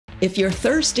If you're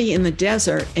thirsty in the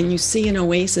desert and you see an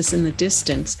oasis in the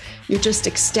distance, you're just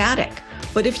ecstatic.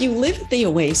 But if you live at the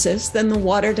oasis, then the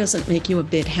water doesn't make you a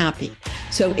bit happy.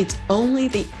 So it's only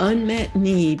the unmet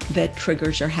need that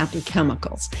triggers your happy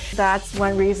chemicals. That's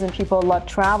one reason people love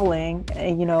traveling.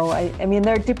 I mean,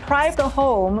 they're deprived of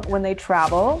home when they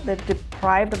travel. They're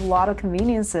deprived of a lot of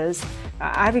conveniences.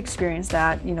 I've experienced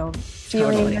that, feeling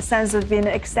Totally. a sense of being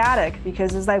ecstatic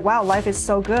because it's like, wow, life is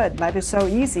so good. Life is so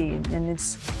easy. And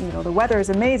it's, the weather is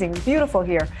amazing. It's beautiful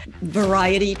here.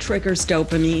 Variety triggers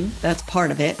dopamine. That's part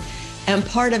of it. And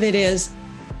part of it is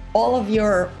all of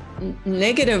your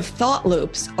negative thought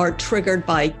loops are triggered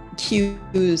by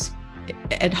cues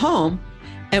at home.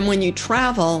 And when you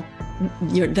travel,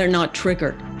 they're not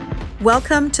triggered.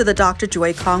 Welcome to the Dr.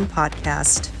 Joy Kong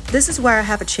podcast. This is where I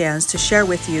have a chance to share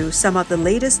with you some of the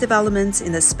latest developments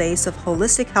in the space of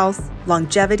holistic health,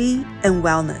 longevity, and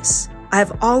wellness. I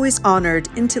have always honored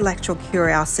intellectual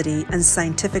curiosity and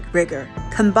scientific rigor,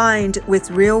 combined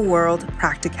with real-world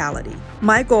practicality.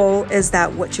 My goal is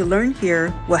that what you learn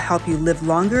here will help you live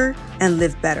longer and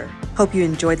live better. Hope you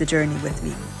enjoy the journey with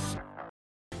me.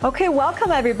 Okay,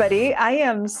 welcome everybody. I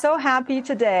am so happy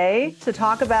today to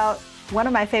talk about one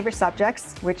of my favorite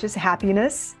subjects, which is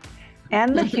happiness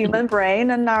and the human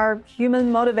brain and our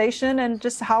human motivation and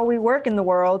just how we work in the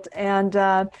world. And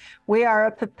we are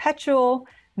a perpetual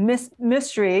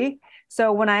mystery.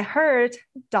 So when I heard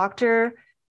Dr.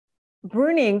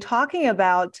 Breuning talking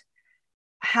about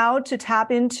how to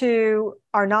tap into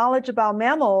our knowledge about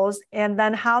mammals and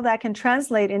then how that can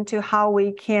translate into how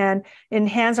we can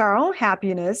enhance our own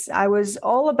happiness, I was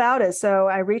all about it. So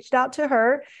I reached out to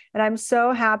her and I'm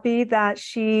so happy that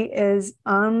she is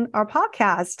on our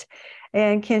podcast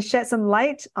and can shed some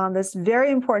light on this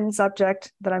very important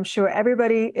subject that I'm sure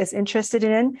everybody is interested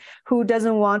in, who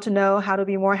doesn't want to know how to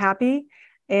be more happy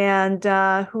and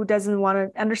who doesn't want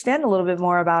to understand a little bit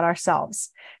more about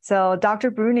ourselves. So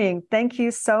Dr. Breuning, thank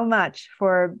you so much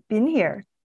for being here.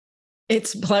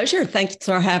 It's a pleasure. Thanks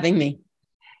for having me.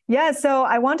 Yeah, so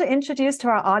I want to introduce to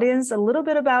our audience a little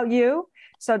bit about you.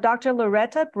 So Dr.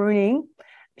 Loretta Breuning,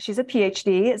 she's a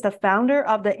PhD, is the founder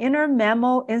of the Inner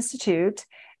Mammal Institute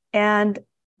and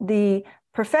the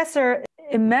professor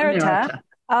emerita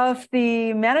of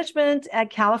the management at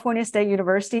California State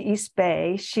University, East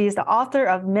Bay. She's the author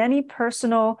of many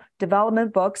personal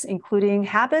development books, including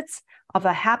Habits of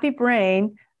a Happy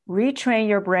Brain, Retrain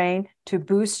Your Brain to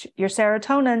Boost Your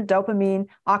Serotonin, Dopamine,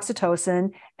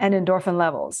 Oxytocin, and Endorphin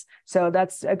Levels. So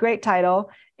that's a great title.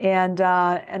 And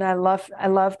I love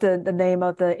the name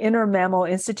of the Inner Mammal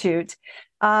Institute.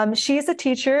 She's a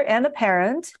teacher and a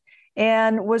parent,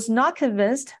 and was not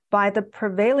convinced by the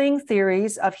prevailing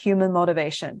theories of human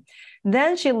motivation.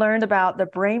 Then she learned about the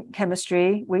brain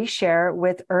chemistry we share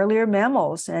with earlier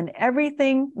mammals, and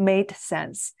everything made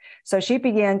sense. So she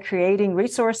began creating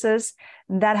resources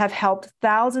that have helped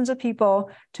thousands of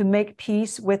people to make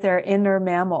peace with their inner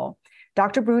mammal.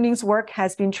 Dr. Breuning's work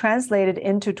has been translated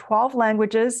into 12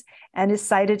 languages and is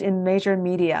cited in major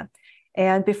media.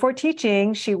 And before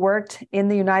teaching, she worked in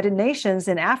the United Nations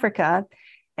in Africa,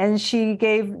 and she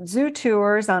gave zoo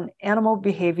tours on animal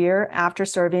behavior after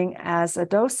serving as a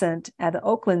docent at the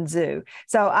Oakland Zoo.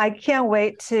 So I can't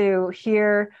wait to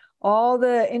hear all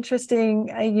the interesting,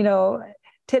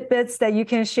 tidbits that you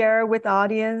can share with the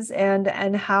audience and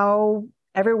how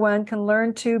everyone can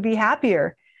learn to be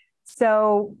happier.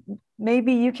 So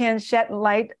maybe you can shed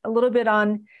light a little bit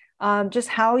on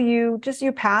just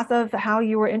your path of how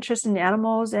you were interested in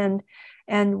animals and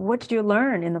what did you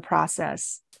learn in the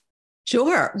process?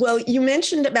 Sure. Well, you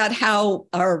mentioned about how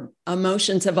our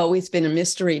emotions have always been a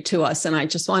mystery to us. And I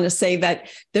just want to say that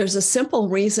there's a simple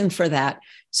reason for that.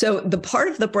 So the part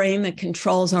of the brain that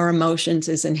controls our emotions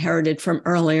is inherited from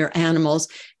earlier animals,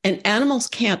 and animals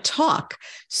can't talk.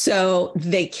 So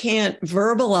they can't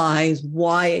verbalize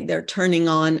why they're turning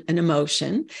on an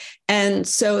emotion. And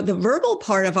so the verbal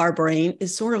part of our brain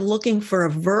is sort of looking for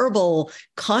a verbal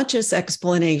conscious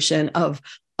explanation of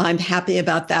I'm happy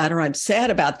about that or I'm sad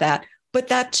about that. But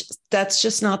that's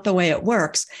just not the way it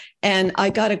works. And I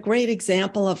got a great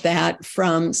example of that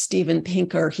from Steven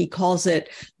Pinker. He calls it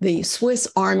the Swiss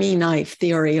Army knife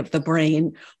theory of the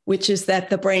brain, which is that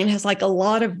the brain has like a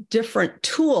lot of different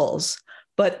tools,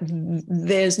 but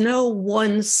there's no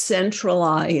one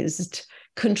centralized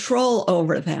control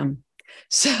over them.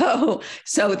 So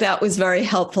that was very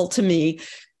helpful to me.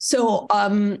 So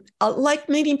like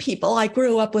many people, I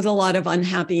grew up with a lot of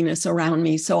unhappiness around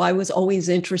me. So I was always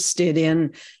interested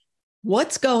in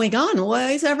what's going on.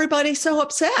 Why is everybody so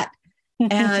upset?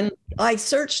 And I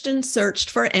searched and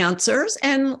searched for answers.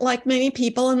 And like many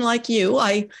people and like you,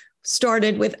 I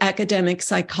started with academic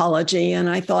psychology, and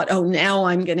I thought, oh, now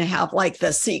I'm going to have like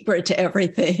the secret to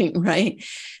everything, right?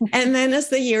 And then as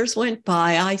the years went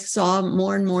by, I saw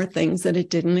more and more things that it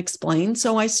didn't explain.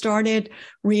 So I started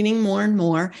reading more and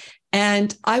more.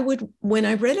 And when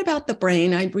I read about the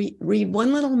brain, I'd read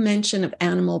one little mention of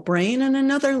animal brain and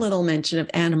another little mention of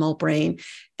animal brain,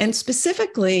 and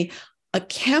specifically a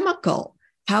chemical,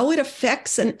 how it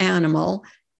affects an animal.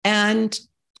 And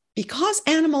because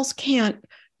animals can't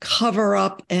cover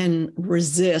up and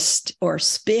resist or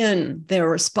spin their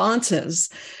responses,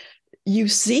 you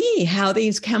see how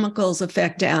these chemicals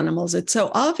affect animals. It's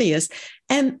so obvious.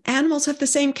 And animals have the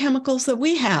same chemicals that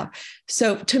we have.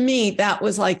 So to me, that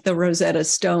was like the Rosetta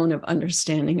Stone of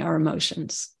understanding our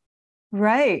emotions.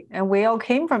 Right. And we all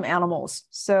came from animals.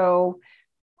 So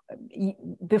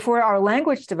before our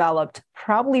language developed,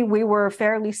 probably we were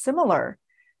fairly similar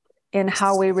in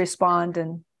how we respond.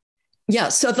 And yeah.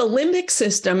 So the limbic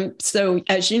system. So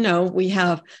as you know, we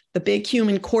have the big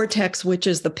human cortex, which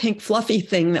is the pink fluffy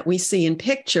thing that we see in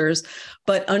pictures.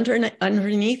 But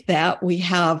underneath that, we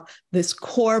have this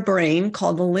core brain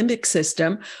called the limbic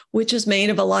system, which is made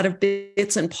of a lot of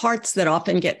bits and parts that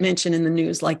often get mentioned in the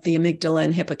news, like the amygdala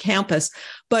and hippocampus.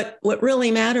 But what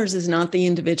really matters is not the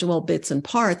individual bits and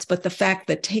parts, but the fact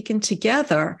that taken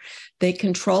together, they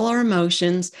control our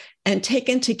emotions. And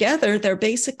taken together, they're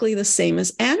basically the same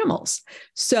as animals.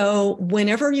 So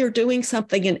whenever you're doing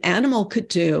something an animal could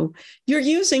do, you're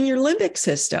using your limbic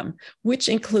system, which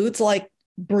includes like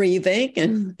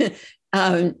breathing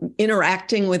and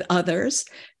interacting with others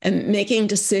and making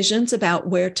decisions about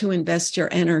where to invest your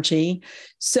energy.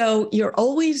 So you're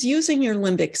always using your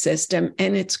limbic system.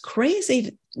 And it's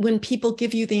crazy when people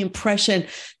give you the impression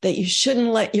that you shouldn't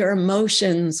let your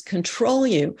emotions control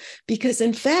you, because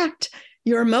in fact,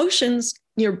 your emotions,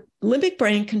 your limbic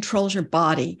brain controls your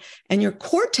body, and your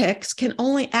cortex can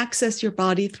only access your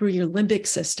body through your limbic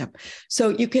system. So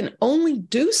you can only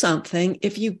do something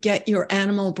if you get your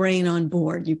animal brain on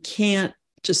board. You can't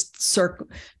just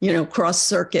cross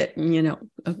circuit and,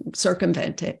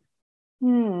 circumvent it.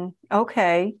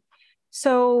 Okay.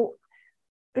 So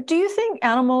do you think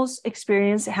animals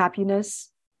experience happiness?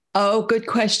 Oh, good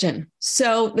question.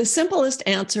 So the simplest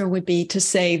answer would be to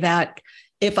say that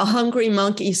if a hungry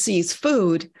monkey sees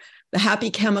food, the happy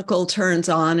chemical turns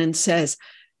on and says,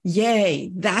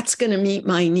 yay, that's going to meet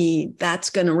my need.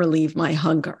 That's going to relieve my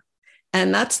hunger.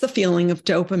 And that's the feeling of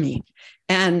dopamine.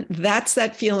 And that's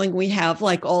that feeling we have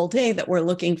like all day that we're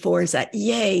looking for, is that,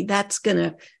 yay, that's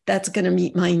going to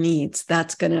meet my needs.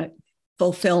 That's going to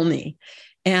fulfill me.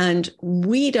 And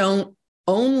we don't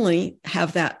only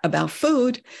have that about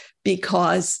food,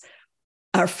 because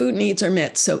our food needs are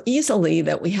met so easily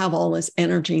that we have all this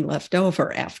energy left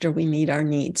over after we meet our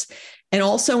needs. And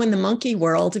also in the monkey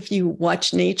world, if you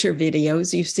watch nature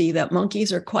videos, you see that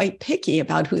monkeys are quite picky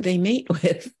about who they mate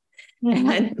with. Mm-hmm.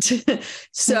 And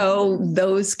so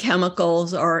those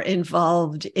chemicals are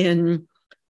involved in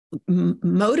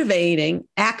motivating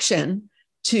action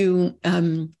to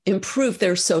improve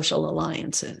their social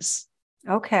alliances.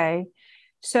 Okay.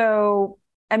 So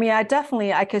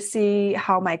I could see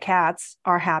how my cats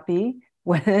are happy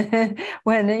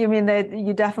when you mean that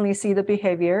you definitely see the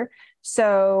behavior.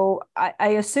 So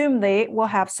I assume they will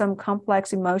have some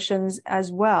complex emotions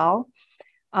as well.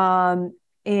 So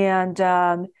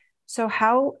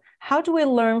how do we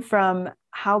learn from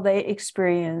how they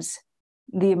experience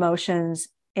the emotions,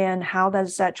 and how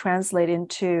does that translate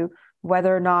into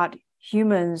whether or not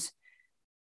humans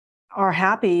are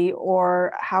happy,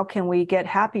 or how can we get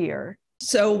happier?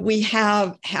 So we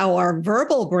have how our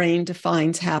verbal brain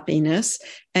defines happiness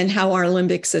and how our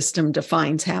limbic system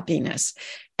defines happiness.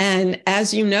 And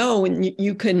as you know,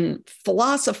 you can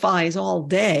philosophize all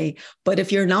day, but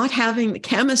if you're not having the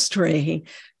chemistry,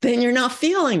 then you're not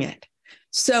feeling it.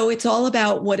 So it's all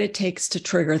about what it takes to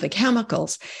trigger the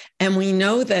chemicals. And we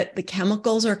know that the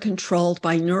chemicals are controlled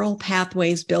by neural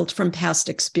pathways built from past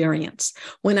experience.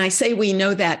 When I say we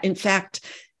know that, in fact,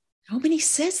 nobody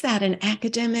says that in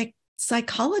academic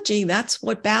psychology. That's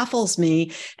what baffles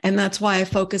me. And that's why I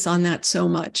focus on that so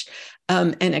much.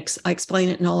 I explain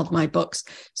it in all of my books.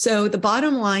 So the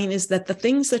bottom line is that the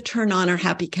things that turn on our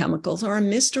happy chemicals are a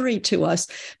mystery to us,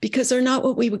 because they're not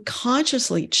what we would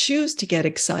consciously choose to get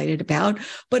excited about,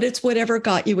 but it's whatever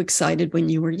got you excited when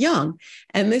you were young.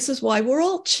 And this is why we're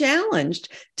all challenged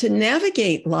to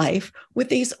navigate life with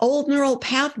these old neural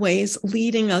pathways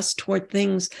leading us toward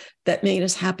things that made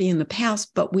us happy in the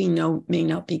past, but we know may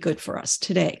not be good for us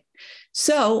today.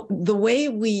 So the way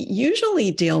we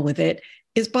usually deal with it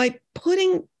is by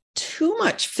putting too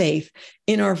much faith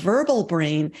in our verbal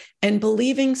brain and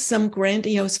believing some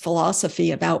grandiose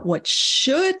philosophy about what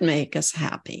should make us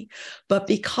happy. But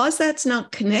because that's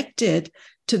not connected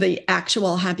to the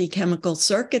actual happy chemical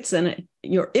circuits, and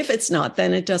if it's not,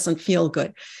 then it doesn't feel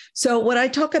good. So what I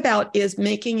talk about is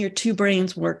making your two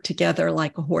brains work together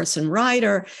like a horse and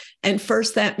rider. And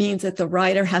first, that means that the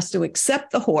rider has to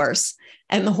accept the horse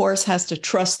and the horse has to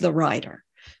trust the rider.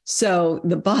 So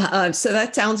so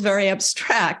that sounds very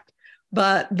abstract,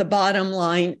 but the bottom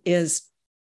line is,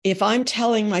 if I'm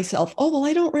telling myself, oh, well,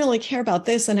 I don't really care about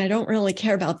this and I don't really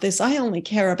care about this, I only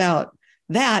care about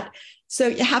that. So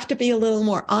you have to be a little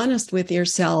more honest with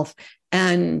yourself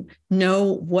and know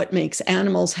what makes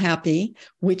animals happy,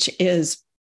 which is,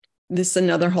 this is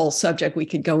another whole subject we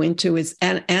could go into, is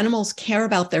animals care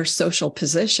about their social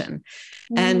position.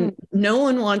 And no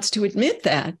one wants to admit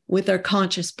that with their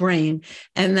conscious brain.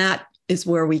 And that is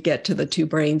where we get to the two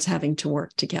brains having to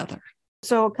work together.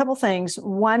 So a couple things.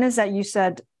 One is that you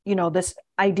said, this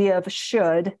idea of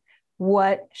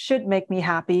what should make me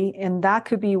happy. And that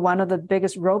could be one of the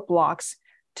biggest roadblocks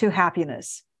to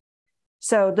happiness.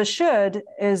 So the should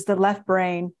is the left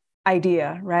brain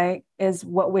idea, right? Is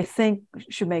what we think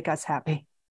should make us happy.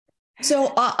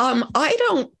 So I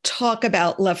don't talk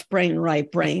about left brain,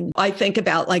 right brain. I think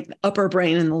about like the upper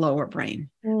brain and the lower brain.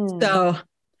 So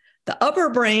the upper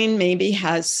brain maybe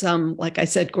has some, like I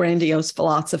said, grandiose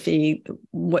philosophy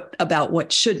about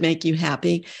what should make you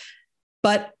happy.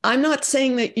 But I'm not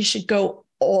saying that you should go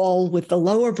all with the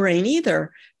lower brain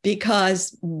either,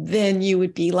 because then you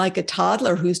would be like a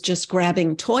toddler who's just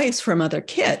grabbing toys from other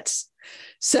kids.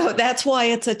 So that's why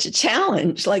it's such a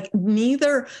challenge. Like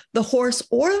neither the horse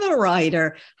or the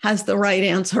rider has the right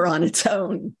answer on its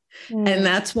own. And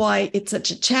that's why it's such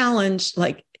a challenge.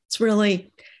 Like it's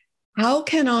really, how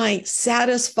can I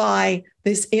satisfy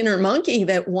this inner monkey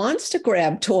that wants to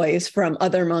grab toys from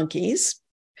other monkeys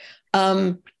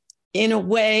in a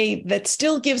way that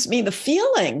still gives me the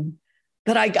feeling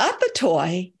that I got the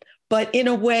toy, but in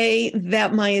a way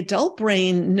that my adult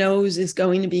brain knows is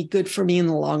going to be good for me in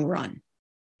the long run.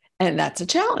 And that's a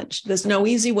challenge. There's no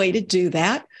easy way to do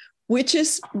that, which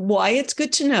is why it's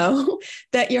good to know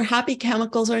that your happy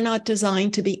chemicals are not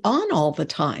designed to be on all the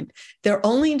time. They're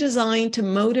only designed to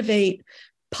motivate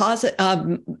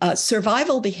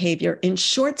survival behavior in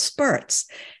short spurts.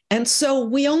 And so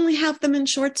we only have them in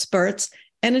short spurts,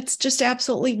 and it's just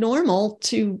absolutely normal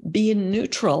to be in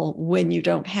neutral when you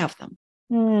don't have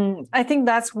them. I think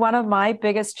that's one of my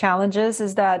biggest challenges,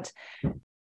 is that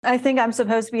I think I'm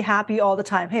supposed to be happy all the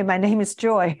time. Hey, my name is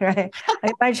Joy, right?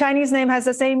 My Chinese name has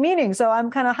the same meaning, so I'm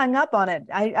kind of hung up on it.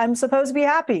 I'm supposed to be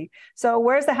happy. So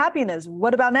where's the happiness?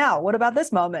 What about now? What about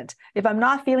this moment? If I'm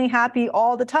not feeling happy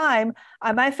all the time,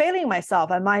 am I failing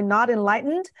myself? Am I not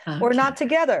enlightened or not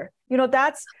together?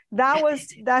 That's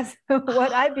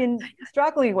what I've been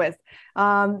struggling with.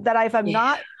 That if I'm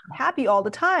not happy all the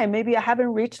time, maybe I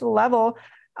haven't reached the level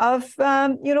of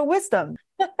wisdom.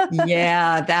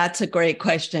 Yeah, that's a great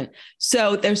question.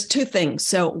 So there's two things.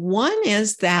 So one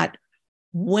is that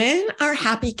when our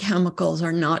happy chemicals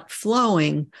are not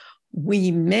flowing,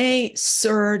 we may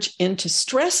surge into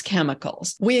stress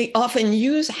chemicals. We often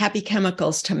use happy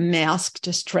chemicals to mask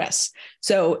distress.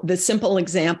 So the simple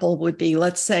example would be,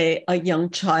 let's say a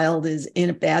young child is in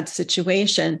a bad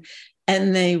situation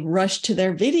and they rush to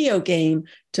their video game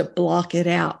to block it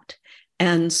out.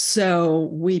 And so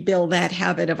we build that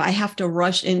habit of, I have to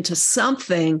rush into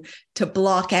something to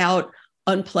block out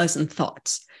unpleasant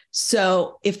thoughts.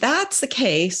 So if that's the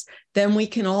case, then we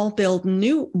can all build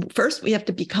first we have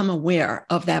to become aware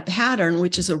of that pattern,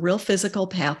 which is a real physical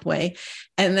pathway,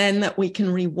 and then that we can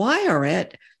rewire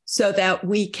it so that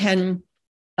we can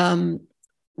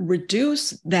reduce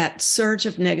that surge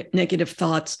of negative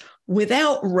thoughts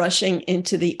without rushing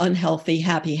into the unhealthy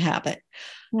happy habit.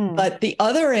 But the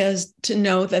other is to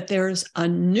know that there's a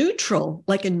neutral,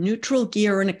 like a neutral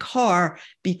gear in a car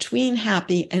between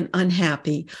happy and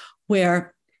unhappy,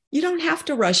 where you don't have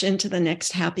to rush into the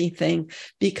next happy thing,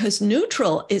 because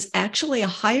neutral is actually a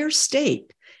higher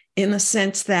state, in the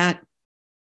sense that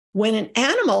when an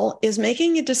animal is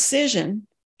making a decision,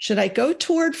 should I go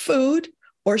toward food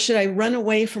or should I run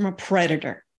away from a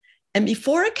predator? And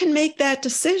before it can make that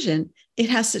decision, it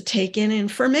has to take in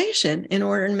information in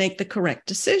order to make the correct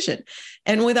decision.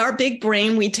 And with our big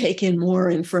brain, we take in more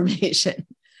information.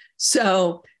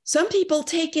 So some people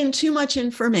take in too much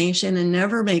information and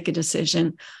never make a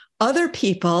decision. Other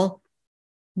people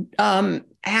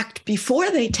act before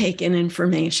they take in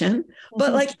information,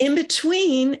 but like in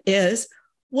between is,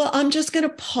 well, I'm just going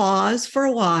to pause for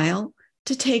a while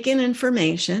to take in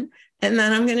information, and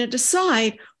then I'm going to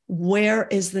decide where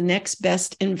is the next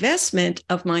best investment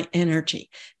of my energy?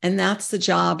 And that's the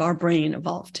job our brain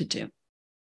evolved to do.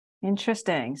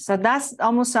 Interesting. So that's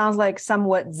almost sounds like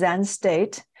somewhat Zen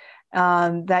state,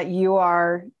 that you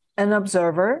are an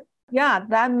observer. Yeah,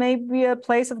 that may be a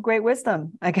place of great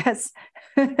wisdom, I guess.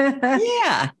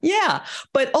 Yeah.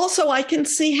 But also I can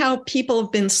see how people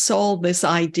have been sold this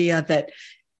idea that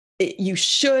you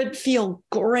should feel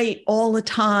great all the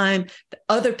time.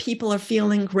 Other people are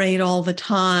feeling great all the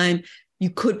time. You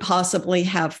could possibly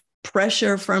have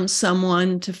pressure from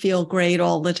someone to feel great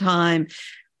all the time.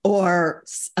 Or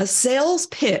a sales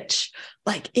pitch,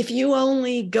 like if you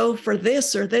only go for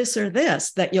this or this or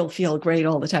this, that you'll feel great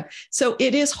all the time. So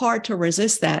it is hard to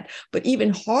resist that. But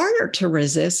even harder to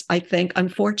resist, I think,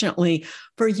 unfortunately,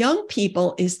 for young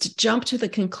people is to jump to the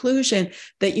conclusion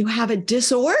that you have a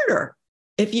disorder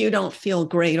if you don't feel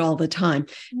great all the time.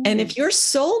 And if you're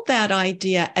sold that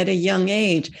idea at a young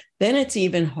age, then it's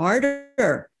even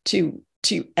harder to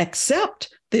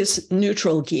accept this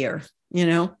neutral gear, you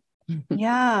know?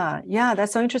 Yeah,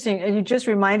 that's so interesting. And you just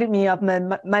reminded me of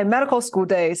my medical school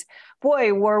days.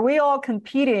 Boy, were we all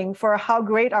competing for how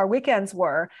great our weekends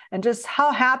were and just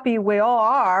how happy we all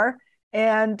are.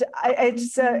 And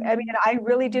I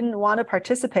really didn't want to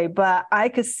participate, but I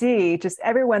could see just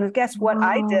everyone, guess what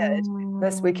I did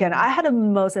this weekend? I had the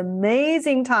most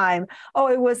amazing time. Oh,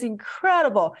 it was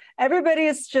incredible. Everybody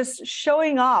is just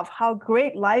showing off how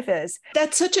great life is.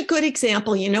 That's such a good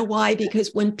example. You know why? Because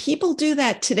when people do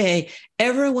that today,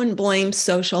 everyone blames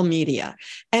social media.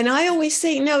 And I always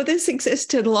say, no, this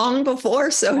existed long before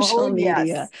social media.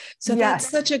 Yes. So that's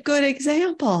such a good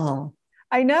example.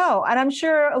 I know. And I'm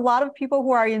sure a lot of people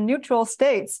who are in neutral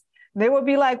states, they will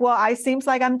be like, well, seems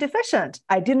like I'm deficient.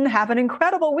 I didn't have an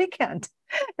incredible weekend,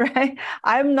 right?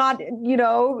 I'm not,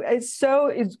 it's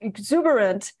so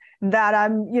exuberant that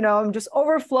I'm just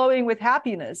overflowing with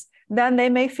happiness. Then they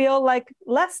may feel like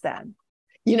less than.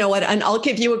 You know what? And I'll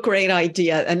give you a great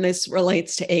idea. And this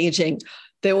relates to aging.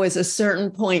 There was a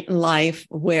certain point in life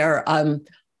where,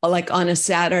 like on a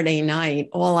Saturday night,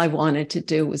 all I wanted to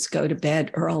do was go to bed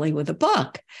early with a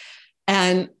book.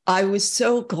 And I was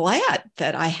so glad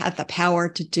that I had the power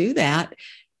to do that.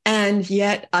 And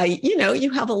yet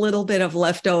you have a little bit of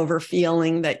leftover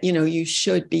feeling that, you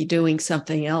should be doing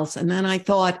something else. And then I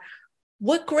thought,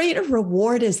 what greater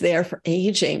reward is there for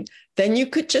aging than you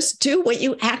could just do what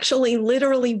you actually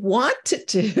literally want to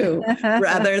do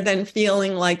rather than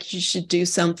feeling like you should do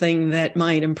something that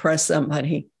might impress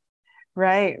somebody.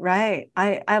 Right.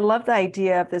 I love the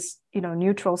idea of this,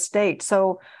 neutral state.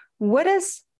 So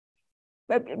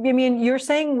you're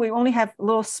saying we only have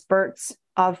little spurts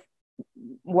of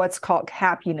what's called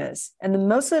happiness. And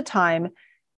most of the time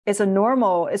it's a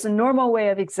normal way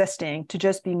of existing to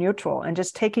just be neutral and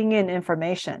just taking in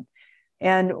information.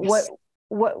 And yes.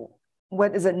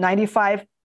 What is it? 95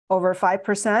 over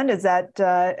 5%? Is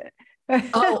that,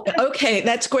 Oh, okay.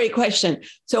 That's a great question.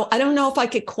 So I don't know if I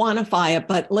could quantify it,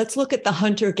 but let's look at the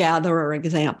hunter-gatherer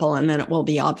example, and then it will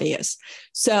be obvious.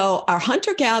 So our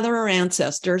hunter-gatherer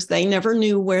ancestors, they never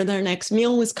knew where their next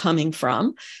meal was coming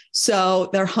from. So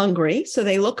they're hungry. So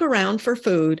they look around for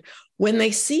food. When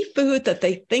they see food that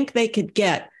they think they could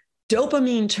get,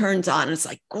 dopamine turns on. It's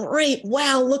like, great.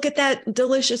 Wow, look at that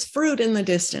delicious fruit in the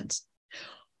distance.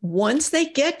 Once they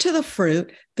get to the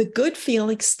fruit, the good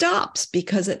feeling stops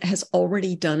because it has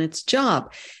already done its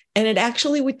job. And it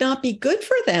actually would not be good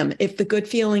for them if the good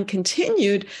feeling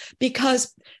continued,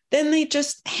 because then they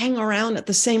just hang around at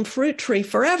the same fruit tree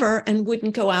forever and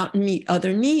wouldn't go out and meet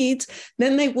other needs.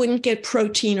 Then they wouldn't get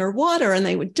protein or water and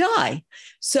they would die.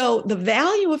 So the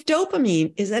value of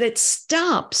dopamine is that it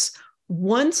stops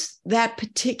once that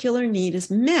particular need is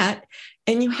met.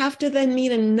 And you have to then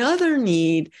meet another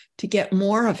need to get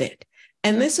more of it.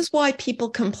 And this is why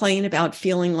people complain about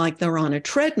feeling like they're on a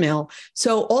treadmill.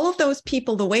 So all of those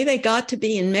people, the way they got to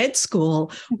be in med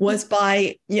school was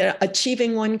by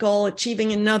achieving one goal,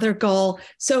 achieving another goal.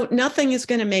 So nothing is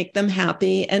going to make them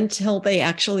happy until they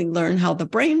actually learn how the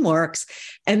brain works.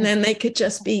 And then they could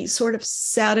just be sort of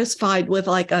satisfied with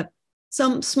like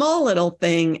some small little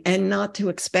thing and not to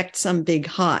expect some big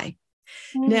high.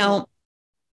 Now,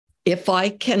 if I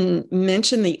can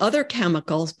mention the other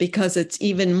chemicals, because it's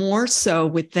even more so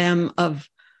with them of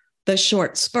the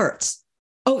short spurts.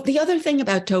 Oh, the other thing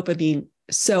about dopamine,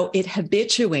 so it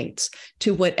habituates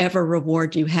to whatever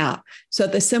reward you have. So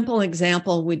the simple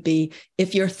example would be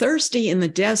if you're thirsty in the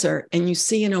desert and you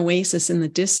see an oasis in the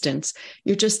distance,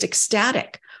 you're just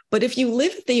ecstatic. But if you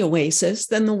live at the oasis,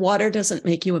 then the water doesn't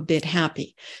make you a bit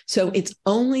happy. So it's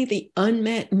only the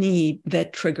unmet need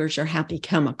that triggers your happy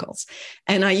chemicals.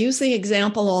 And I use the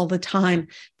example all the time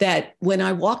that when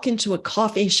I walk into a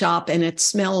coffee shop and it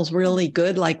smells really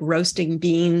good, like roasting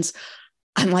beans,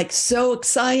 I'm like so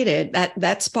excited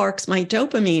that sparks my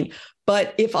dopamine.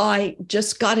 But if I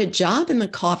just got a job in the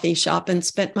coffee shop and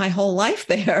spent my whole life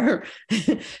there,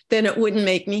 then it wouldn't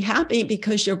make me happy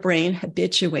because your brain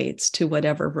habituates to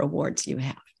whatever rewards you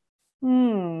have.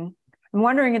 I'm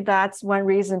wondering if that's one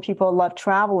reason people love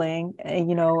traveling.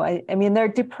 I mean, they're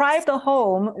deprived of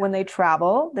home when they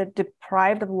travel. They're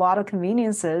deprived of a lot of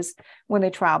conveniences when they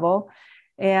travel.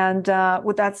 And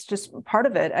that's just part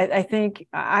of it. I think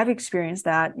I've experienced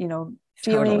that,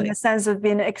 feeling Totally. a sense of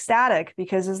being ecstatic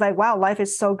because it's like, wow, life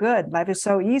is so good. Life is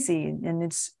so easy. And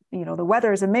it's, the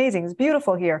weather is amazing. It's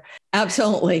beautiful here.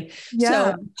 Absolutely. Yeah.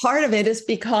 So part of it is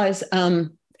because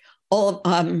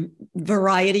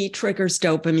variety triggers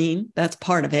dopamine. That's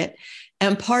part of it.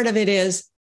 And part of it is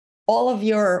all of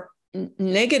your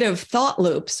negative thought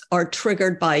loops are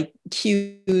triggered by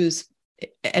cues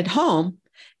at home.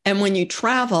 And when you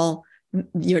travel,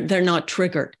 they're not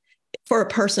triggered. For a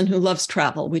person who loves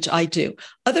travel, which I do.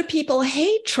 Other people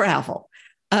hate travel.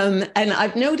 And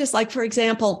I've noticed, like, for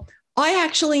example, I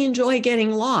actually enjoy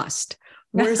getting lost,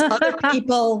 whereas other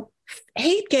people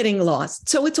hate getting lost.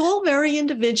 So it's all very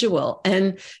individual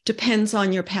and depends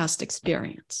on your past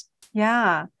experience.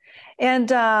 Yeah. And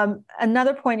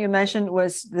another point you mentioned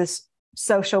was this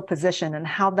social position and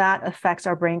how that affects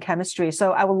our brain chemistry.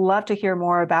 So I would love to hear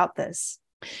more about this.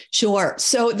 Sure.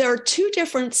 So there are two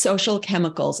different social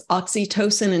chemicals,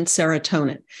 oxytocin and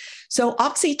serotonin. So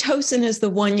oxytocin is the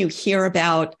one you hear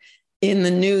about in the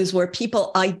news where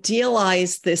people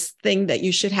idealize this thing that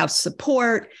you should have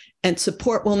support and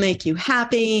support will make you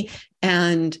happy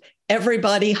and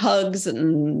everybody hugs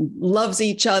and loves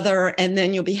each other. And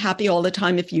then you'll be happy all the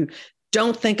time if you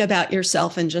don't think about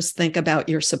yourself and just think about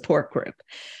your support group.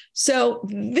 So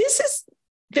this is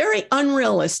very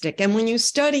unrealistic. And when you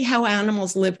study how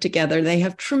animals live together, they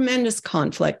have tremendous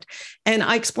conflict. And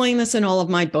I explain this in all of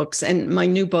my books. And my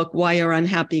new book, Why You're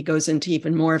Unhappy, goes into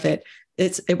even more of it.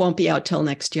 It won't be out till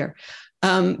next year.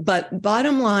 But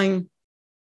bottom line,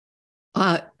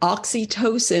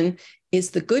 oxytocin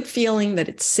is the good feeling that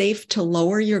it's safe to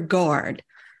lower your guard.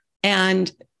 And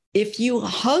if you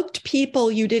hugged people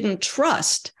you didn't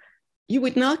trust, you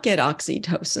would not get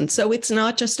oxytocin. So it's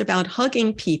not just about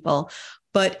hugging people,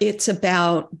 but it's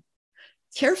about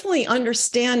carefully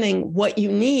understanding what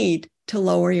you need to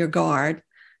lower your guard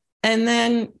and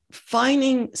then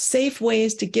finding safe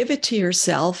ways to give it to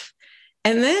yourself.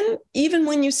 And then even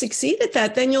when you succeed at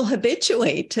that, then you'll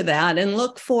habituate to that and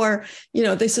look for,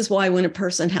 this is why when a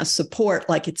person has support,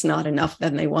 like it's not enough,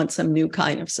 then they want some new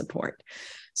kind of support.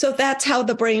 So that's how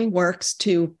the brain works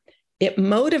it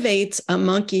motivates a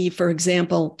monkey, for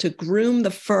example, to groom the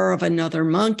fur of another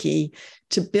monkey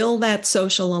to build that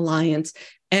social alliance.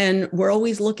 And we're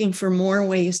always looking for more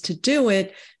ways to do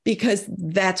it because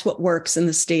that's what works in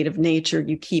the state of nature.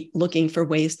 You keep looking for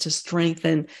ways to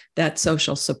strengthen that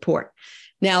social support.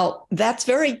 Now, that's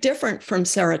very different from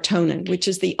serotonin, which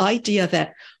is the idea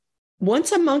that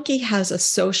once a monkey has a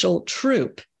social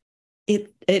troop,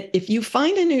 if you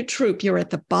find a new troop, you're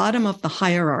at the bottom of the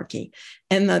hierarchy.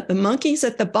 And the monkeys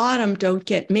at the bottom don't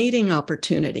get mating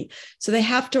opportunity. So they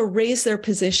have to raise their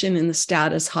position in the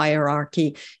status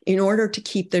hierarchy in order to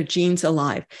keep their genes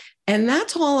alive. And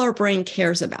that's all our brain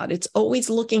cares about. It's always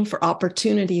looking for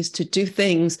opportunities to do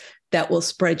things that will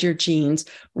spread your genes.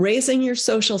 Raising your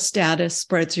social status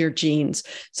spreads your genes.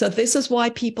 So this is why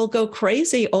people go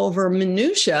crazy over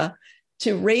minutia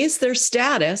to raise their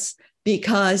status,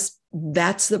 because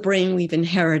that's the brain we've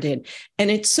inherited.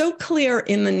 And it's so clear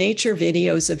in the nature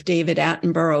videos of David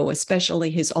Attenborough, especially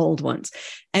his old ones.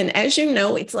 And as you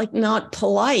know, it's like not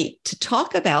polite to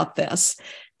talk about this.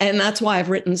 And that's why I've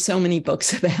written so many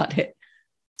books about it.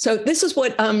 So this is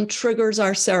what triggers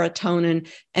our serotonin.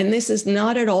 And this is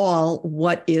not at all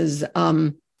what is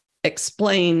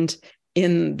explained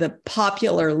in the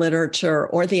popular literature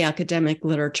or the academic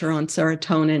literature on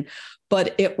serotonin.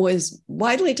 But it was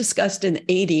widely discussed in the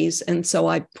 80s. And so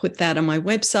I put that on my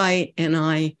website and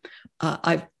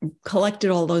I've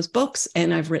collected all those books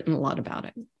and I've written a lot about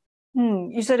it.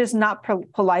 You said it's not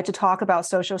polite to talk about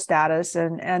social status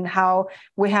and how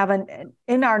we have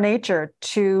in our nature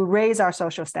to raise our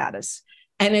social status.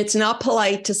 And it's not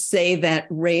polite to say that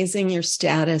raising your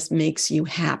status makes you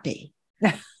happy.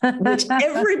 which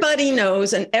everybody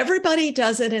knows, and everybody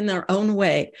does it in their own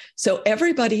way. So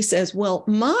everybody says, well,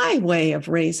 my way of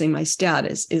raising my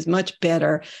status is much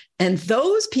better. And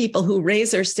those people who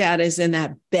raise their status in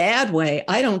that bad way,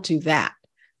 I don't do that.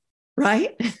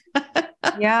 Right?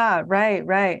 Yeah,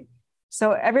 right.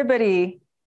 So everybody,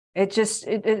 it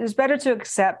is better to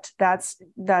accept that's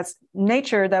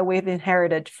nature that we've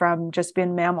inherited from just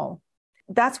being mammal.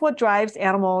 That's what drives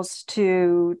animals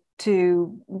to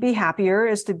be happier,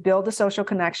 is to build a social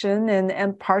connection,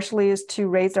 and partially is to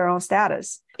raise their own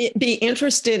status. Be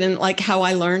interested in like how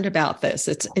I learned about this.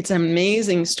 It's an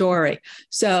amazing story.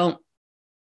 So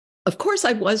of course,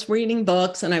 I was reading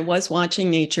books and I was watching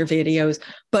nature videos,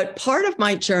 but part of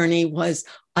my journey was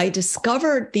I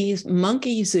discovered these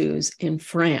monkey zoos in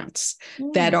France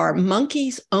that are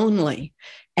monkeys only.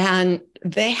 And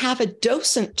they have a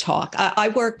docent talk. I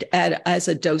worked as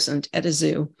a docent at a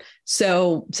zoo.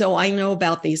 So I know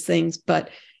about these things.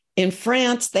 But in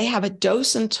France, they have a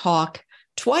docent talk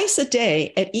twice a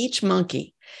day at each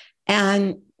monkey.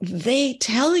 And they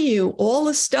tell you all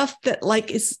the stuff that like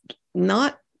is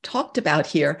not talked about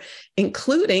here,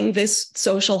 including this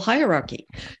social hierarchy.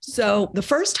 So the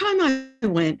first time I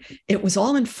went, it was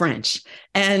all in French.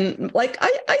 And like,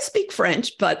 I speak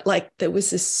French, but like there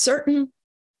was this certain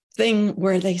thing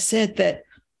where they said that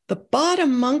the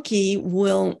bottom monkey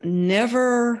will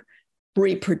never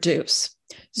reproduce.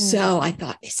 So I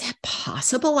thought, is that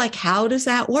possible? Like, how does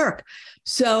that work?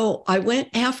 So I went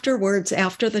afterwards,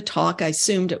 after the talk, I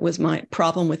assumed it was my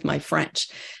problem with my French.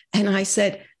 And I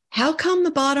said, how come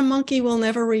the bottom monkey will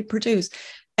never reproduce?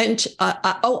 And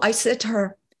I said to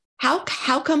her, how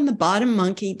come the bottom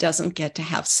monkey doesn't get to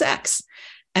have sex?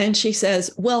 And she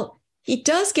says, well, he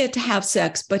does get to have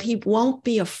sex, but he won't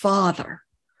be a father.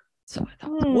 So I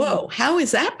thought, whoa, how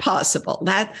is that possible?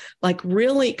 That like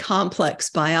really complex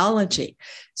biology.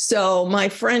 So my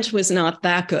French was not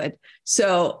that good.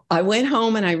 So I went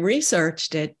home and I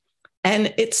researched it.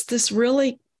 And it's this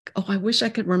really, I wish I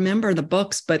could remember the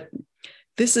books, but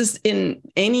this is in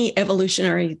any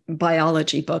evolutionary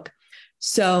biology book.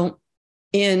 So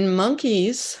in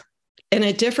monkeys, and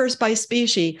it differs by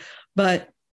species, but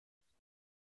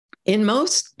in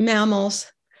most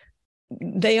mammals,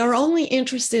 they are only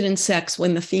interested in sex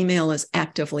when the female is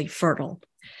actively fertile.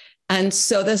 And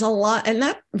so there's a lot, and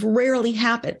that rarely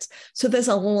happens. So there's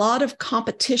a lot of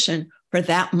competition for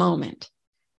that moment.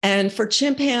 And for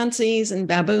chimpanzees and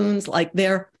baboons, like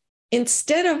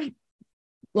instead of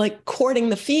like courting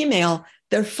the female,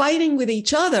 they're fighting with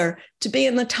each other to be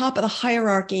in the top of the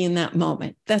hierarchy in that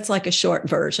moment. That's like a short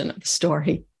version of the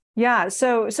story. Yeah.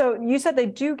 So you said they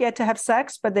do get to have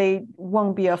sex, but they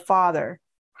won't be a father.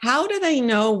 How do they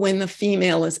know when the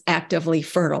female is actively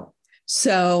fertile?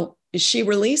 So she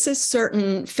releases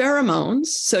certain pheromones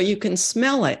so you can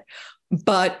smell it,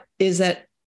 but is it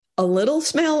a little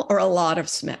smell or a lot of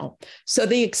smell? So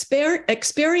the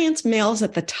experienced males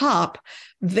at the top,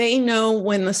 they know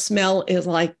when the smell is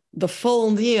like the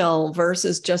full deal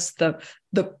versus just the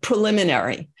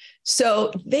preliminary.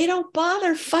 So they don't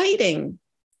bother fighting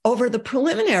over the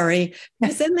preliminary,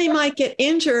 because then they might get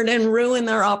injured and ruin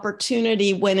their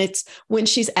opportunity when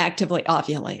she's actively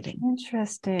ovulating.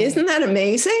 Interesting. Isn't that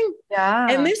amazing? Yeah.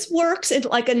 And this works in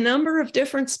like a number of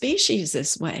different species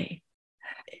this way.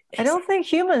 I don't think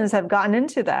humans have gotten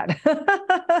into that.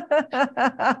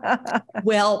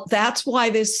 Well, that's why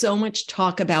there's so much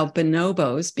talk about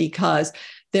bonobos, because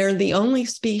they're the only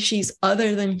species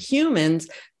other than humans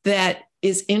that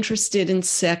is interested in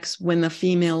sex when the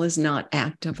female is not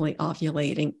actively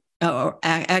ovulating or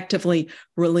actively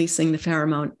releasing the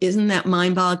pheromone. Isn't that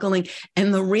mind-boggling?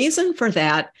 And the reason for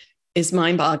that is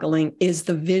mind-boggling is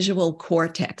the visual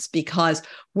cortex, because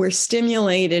we're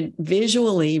stimulated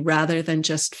visually rather than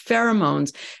just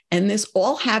pheromones. And this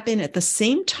all happened at the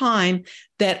same time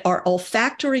that our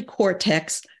olfactory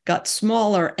cortex got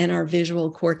smaller and our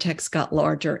visual cortex got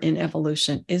larger in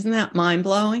evolution. Isn't that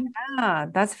mind-blowing? Yeah,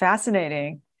 that's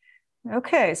fascinating.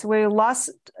 Okay, so we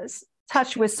lost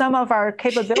touch with some of our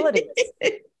capabilities.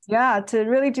 Yeah, to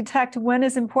really detect when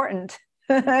is important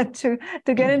to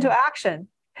get into action.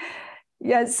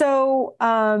 Yeah, so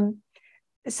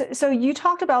you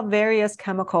talked about various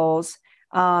chemicals.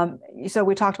 So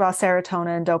we talked about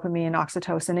serotonin, dopamine,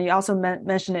 oxytocin, and you also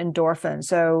mentioned endorphin.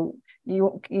 So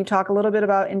you talk a little bit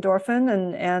about endorphin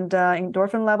and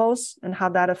endorphin levels and how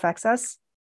that affects us?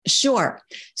 Sure.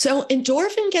 So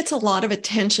endorphin gets a lot of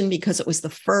attention because it was the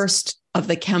first of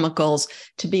the chemicals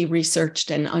to be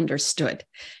researched and understood.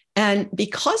 And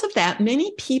because of that,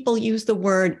 many people use the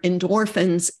word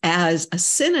endorphins as a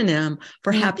synonym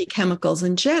for happy chemicals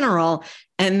in general,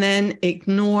 and then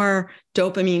ignore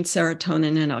dopamine,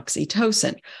 serotonin, and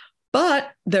oxytocin.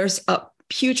 But there's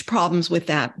huge problems with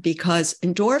that because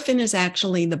endorphin is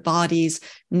actually the body's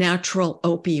natural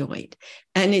opioid,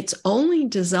 and it's only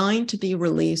designed to be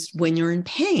released when you're in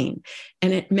pain.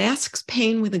 And it masks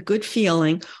pain with a good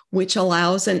feeling, which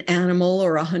allows an animal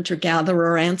or a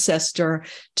hunter-gatherer ancestor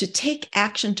to take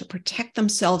action to protect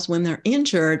themselves when they're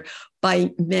injured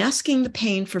by masking the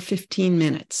pain for 15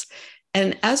 minutes.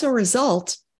 And as a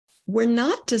result, we're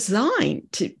not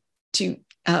designed to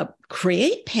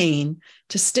create pain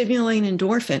to stimulate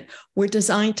endorphin. We're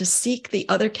designed to seek the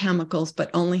other chemicals,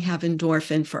 but only have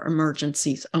endorphin for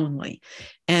emergencies only.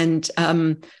 And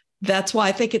that's why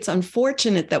I think it's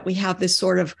unfortunate that we have this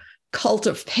sort of cult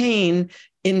of pain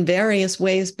in various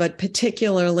ways, but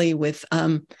particularly with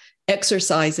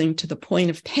exercising to the point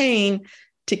of pain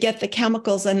to get the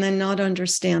chemicals and then not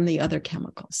understand the other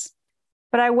chemicals.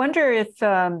 But I wonder if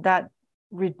that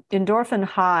endorphin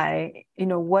high,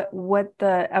 what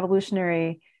the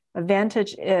evolutionary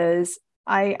advantage is.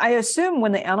 I assume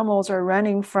when the animals are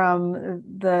running from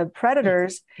the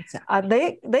predators,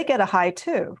 exactly. They get a high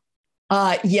too.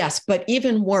 Yes, but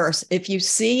even worse, if you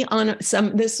see on this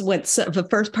is what the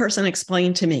first person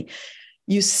explained to me.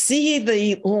 You see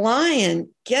the lion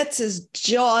gets his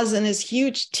jaws and his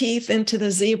huge teeth into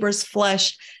the zebra's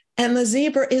flesh, and the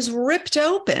zebra is ripped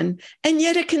open, and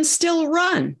yet it can still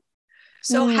run.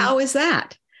 So how is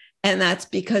that? And that's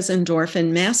because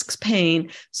endorphin masks pain.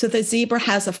 So the zebra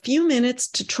has a few minutes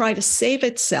to try to save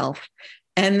itself.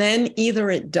 And then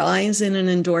either it dies in an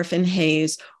endorphin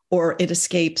haze or it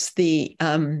escapes the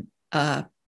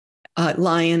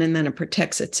lion and then it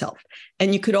protects itself.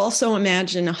 And you could also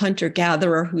imagine a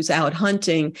hunter-gatherer who's out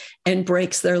hunting and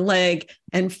breaks their leg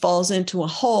and falls into a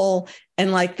hole.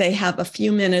 And like they have a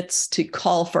few minutes to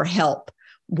call for help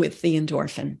with the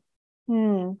endorphin.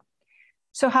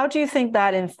 So how do you think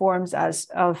that informs us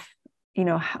of,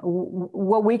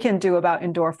 what we can do about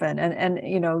endorphin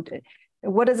and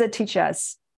what does it teach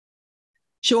us?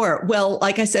 Sure. Well,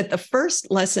 like I said, the first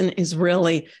lesson is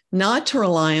really not to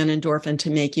rely on endorphin to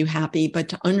make you happy, but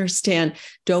to understand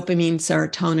dopamine,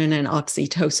 serotonin, and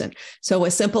oxytocin. So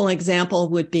a simple example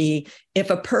would be if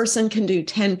a person can do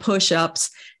 10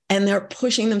 push-ups and they're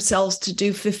pushing themselves to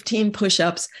do 15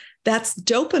 push-ups, that's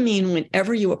dopamine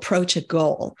whenever you approach a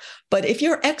goal. But if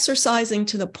you're exercising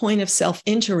to the point of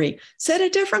self-injury, set a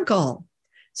different goal.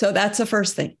 So that's the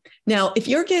first thing. Now, if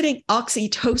you're getting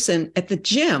oxytocin at the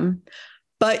gym,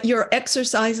 but you're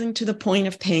exercising to the point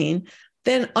of pain,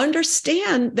 then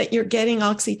understand that you're getting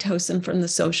oxytocin from the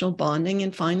social bonding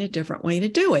and find a different way to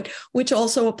do it, which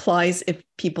also applies if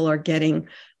people are getting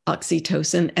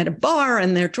oxytocin at a bar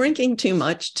and they're drinking too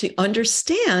much, to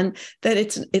understand that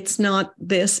it's not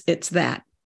this, it's that.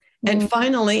 And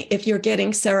finally, if you're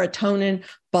getting serotonin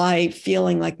by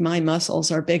feeling like my muscles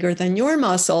are bigger than your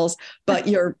muscles, but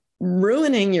you're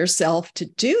ruining yourself to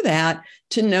do that,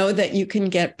 to know that you can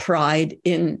get pride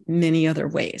in many other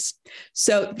ways.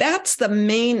 So that's the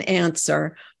main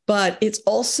answer. But it's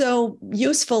also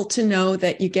useful to know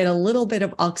that you get a little bit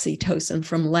of oxytocin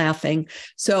from laughing.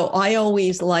 So I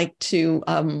always like to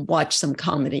watch some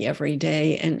comedy every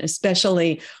day, and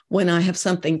especially when I have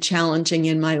something challenging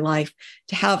in my life,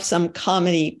 to have some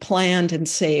comedy planned and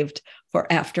saved for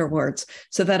afterwards,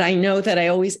 so that I know that I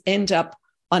always end up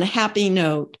on a happy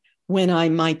note when I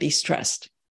might be stressed.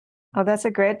 Oh, that's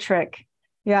a great trick.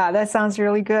 Yeah, that sounds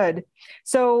really good.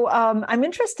 So I'm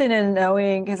interested in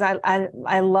knowing, because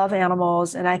I love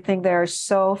animals and I think they're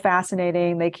so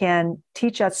fascinating. They can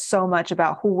teach us so much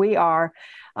about who we are.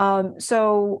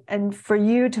 And for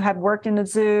you to have worked in the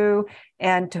zoo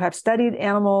and to have studied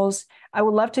animals, I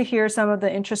would love to hear some of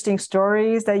the interesting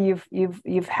stories that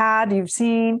you've had, you've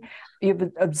seen,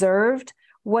 you've observed.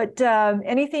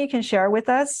 Anything you can share with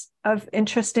us of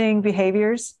interesting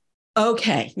behaviors?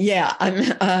 Okay, yeah,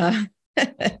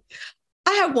 I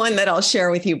have one that I'll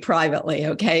share with you privately,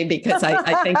 okay? Because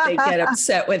I think they get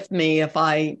upset with me if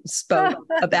I spoke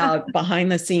about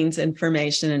behind the scenes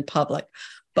information in public.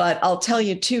 But I'll tell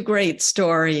you two great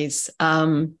stories.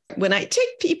 When I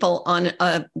take people on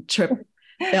a trip,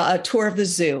 a tour of the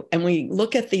zoo, and we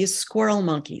look at these squirrel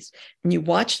monkeys and you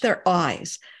watch their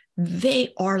eyes,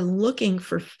 they are looking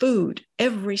for food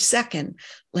every second,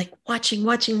 like watching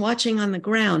on the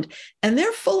ground. And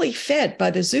they're fully fed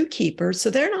by the zookeeper, so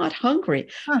they're not hungry.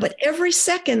 But every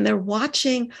second they're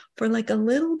watching for like a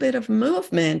little bit of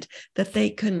movement that they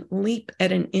can leap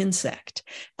at an insect.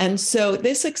 And so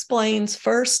this explains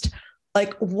first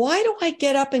like, why do I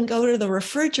get up and go to the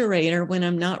refrigerator when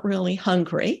I'm not really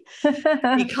hungry?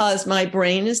 Because my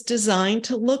brain is designed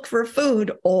to look for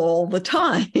food all the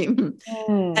time.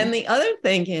 And the other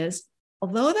thing is,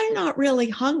 although they're not really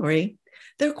hungry,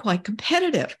 they're quite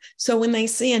competitive. So when they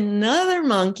see another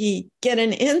monkey get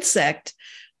an insect,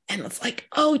 and it's like,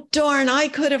 oh, darn, I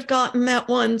could have gotten that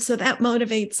one. So that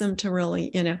motivates them to really,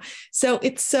 so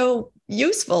it's so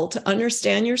useful to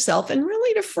understand yourself and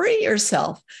really to free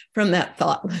yourself from that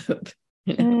thought loop.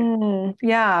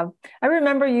 Yeah. I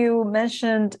remember you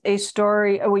mentioned a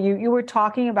story, you were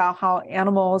talking about how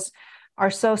animals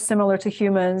are so similar to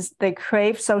humans. They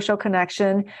crave social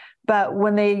connection, but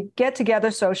when they get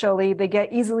together socially, they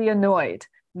get easily annoyed.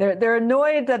 They're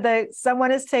annoyed that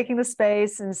someone is taking the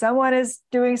space and someone is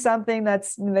doing something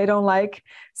they don't like.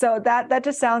 So that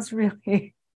just sounds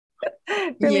really,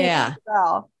 really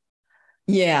well.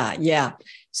 Yeah.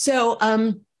 So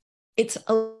it's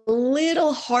a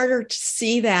little harder to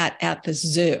see that at the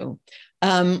zoo.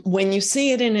 When you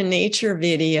see it in a nature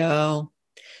video,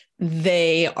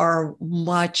 they are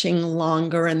watching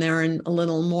longer and they're in a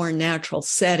little more natural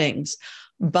settings.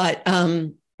 But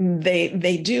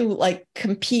they do like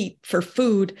compete for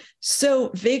food so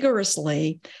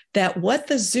vigorously that what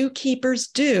the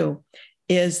zookeepers do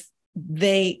is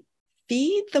they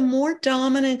feed the more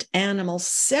dominant animal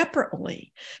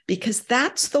separately, because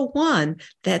that's the one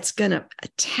that's going to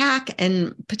attack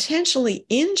and potentially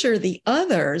injure the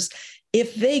others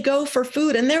if they go for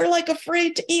food and they're like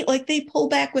afraid to eat, like they pull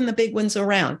back when the big one's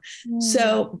around.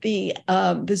 So the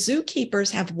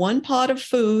zookeepers have one pot of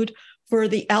food for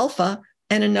the alpha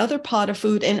and another pot of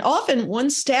food, and often one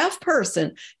staff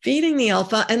person feeding the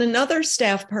alpha and another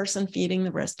staff person feeding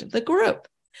the rest of the group.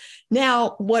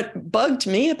 Now, what bugged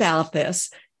me about this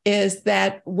is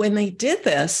that when they did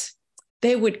this,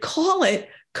 they would call it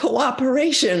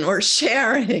cooperation or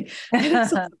sharing. And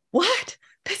it's like, what?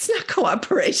 That's not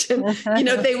cooperation.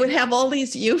 They would have all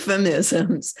these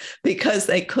euphemisms because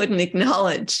they couldn't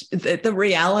acknowledge the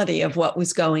reality of what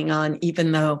was going on,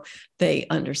 even though they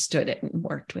understood it and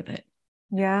worked with it.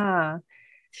 Yeah.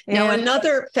 Now,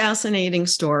 another fascinating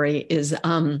story is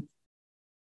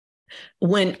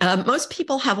when most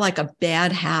people have like a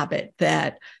bad habit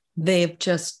that they've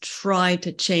just tried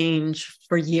to change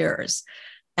for years.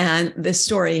 And this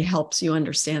story helps you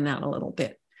understand that a little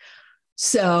bit.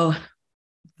 So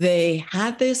they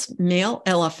had this male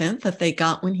elephant that they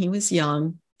got when he was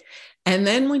young. And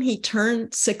then when he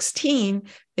turned 16,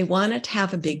 they wanted to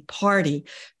have a big party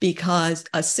because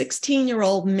a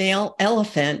 16-year-old male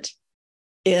elephant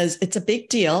it's a big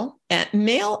deal. And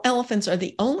male elephants are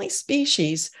the only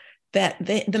species that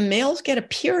the males get a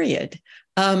period,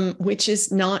 which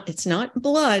is it's not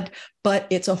blood, but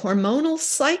it's a hormonal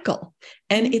cycle.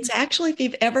 And it's actually, if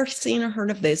you've ever seen or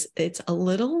heard of this, it's a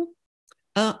little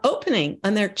opening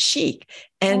on their cheek,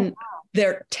 and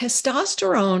their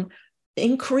testosterone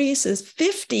increases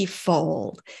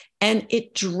 50-fold and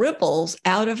it dribbles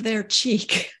out of their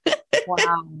cheek.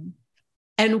 Wow.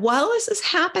 And while this is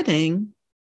happening,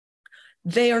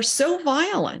 they are so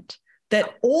violent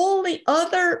that all the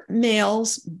other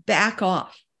males back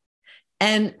off.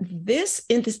 And this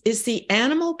is the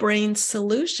animal brain's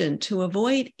solution to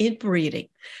avoid inbreeding,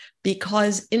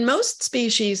 because in most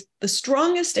species, the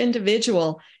strongest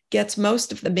individual gets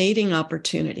most of the mating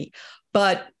opportunity.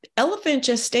 But elephant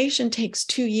gestation takes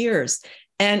 2 years.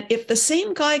 And if the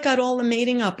same guy got all the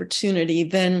mating opportunity,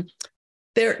 then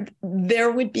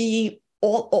there would be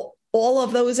all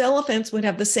of those elephants would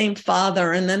have the same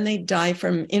father, and then they'd die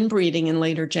from inbreeding in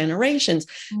later generations.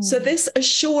 So this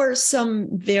assures some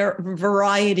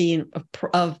variety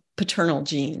of paternal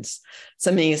genes. It's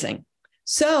amazing.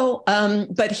 So,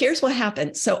 but here's what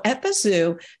happened. So at the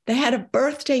zoo, they had a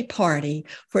birthday party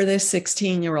for this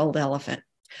 16-year-old elephant.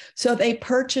 So they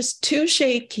purchased two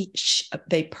sheet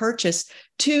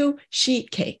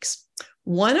cakes,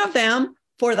 one of them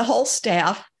for the whole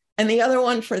staff and the other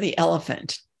one for the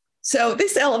elephant. So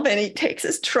this elephant, he takes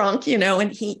his trunk,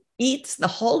 and he eats the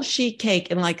whole sheet cake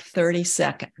in like 30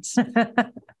 seconds.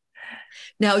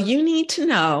 Now, you need to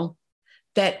know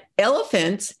that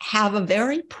elephants have a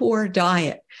very poor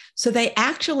diet. So they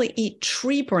actually eat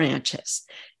tree branches,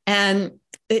 and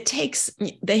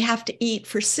they have to eat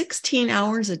for 16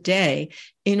 hours a day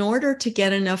in order to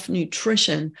get enough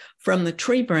nutrition from the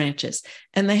tree branches.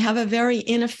 And they have a very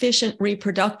inefficient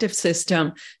reproductive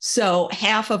system. So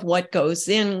half of what goes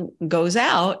in goes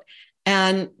out.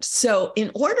 And so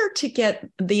in order to get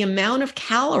the amount of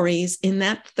calories in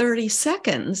that 30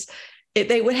 seconds,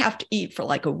 they would have to eat for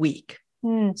like a week.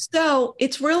 So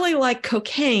it's really like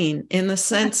cocaine in the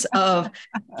sense of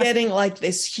getting like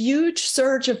this huge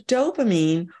surge of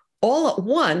dopamine all at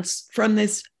once from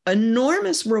this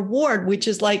enormous reward, which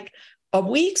is like a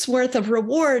week's worth of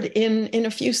reward in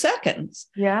a few seconds.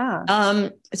 Yeah.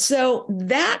 So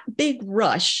that big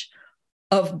rush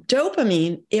of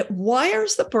dopamine, it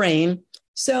wires the brain.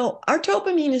 So our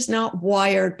dopamine is not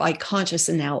wired by conscious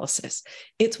analysis.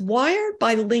 It's wired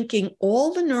by linking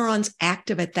all the neurons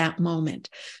active at that moment.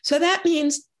 So that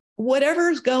means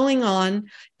whatever's going on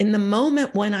in the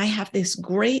moment when I have this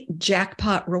great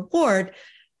jackpot reward,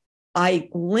 I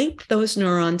link those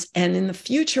neurons. And in the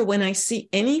future, when I see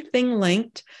anything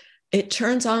linked, it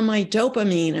turns on my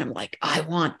dopamine. I'm like, I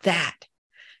want that.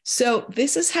 So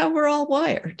this is how we're all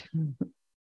wired.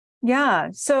 Yeah.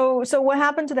 So what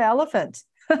happened to the elephant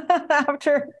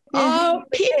after?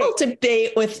 People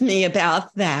debate with me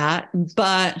about that.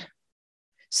 But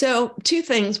so two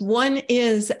things. One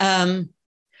is,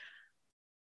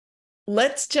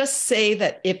 let's just say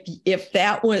that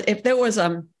if there was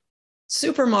a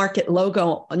supermarket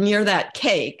logo near that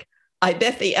cake, I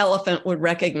bet the elephant would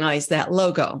recognize that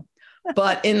logo.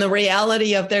 But in the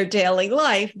reality of their daily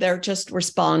life, they're just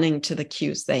responding to the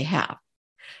cues they have.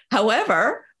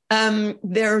 However,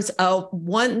 there's a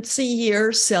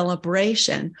once-a-year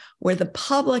celebration where the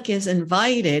public is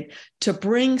invited to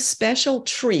bring special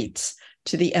treats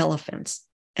to the elephants.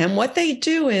 And what they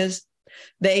do is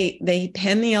they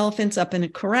pen the elephants up in a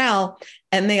corral,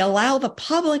 and they allow the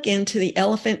public into the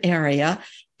elephant area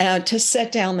to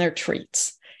set down their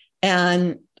treats.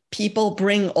 And people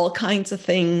bring all kinds of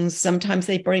things. Sometimes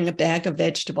they bring a bag of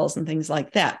vegetables and things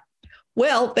like that.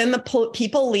 Well, then the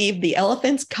people leave, the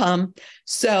elephants come.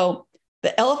 So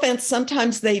the elephants,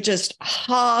 sometimes they just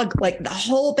hog like the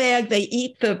whole bag. They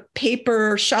eat the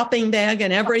paper shopping bag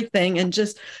and everything and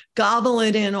just gobble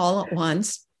it in all at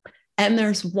once. And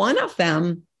there's one of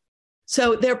them.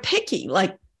 So they're picky.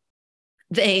 Like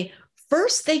they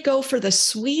go for the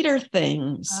sweeter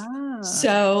things.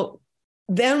 So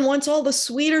then once all the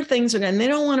sweeter things are gone, they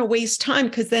don't want to waste time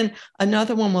because then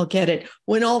another one will get it.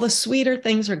 When all the sweeter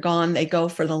things are gone, they go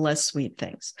for the less sweet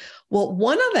things. Well,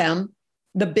 one of them,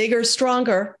 the bigger,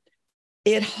 stronger,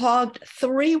 it hogged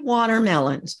 3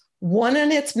 watermelons, one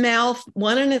in its mouth,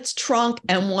 one in its trunk,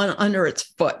 and one under its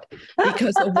foot,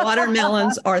 because the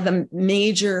watermelons are the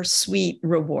major sweet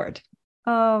reward.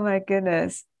 Oh my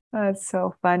goodness. That's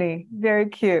so funny. Very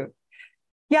cute.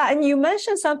 Yeah, and you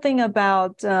mentioned something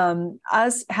about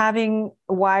us having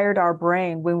wired our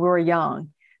brain when we were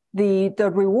young. The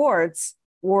rewards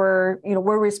were,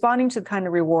 we're responding to the kind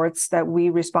of rewards that we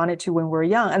responded to when we were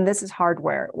young, and this is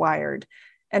hardware wired.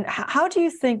 And how do you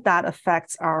think that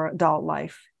affects our adult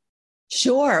life?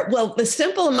 Sure. Well, the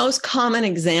simple and most common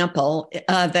example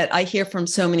that I hear from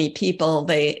so many people,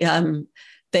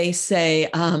 they say,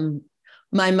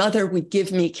 my mother would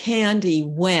give me candy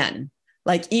when.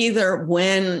 Like either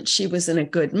when she was in a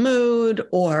good mood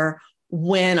or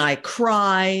when I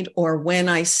cried or when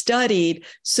I studied.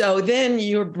 So then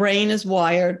your brain is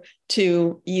wired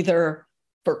to either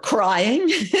for crying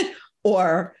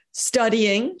or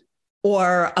studying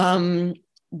or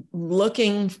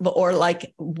looking for, or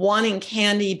like wanting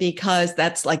candy because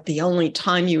that's like the only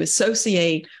time you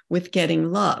associate with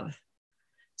getting love.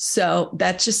 So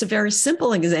that's just a very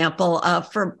simple example.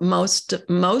 For most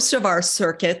of our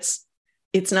circuits,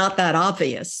 it's not that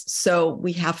obvious. So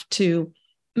we have to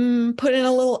put in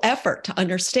a little effort to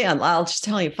understand. I'll just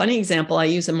tell you a funny example I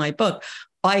use in my book.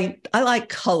 I like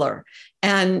color.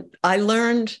 And I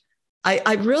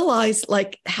realized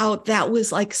like how that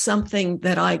was like something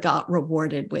that I got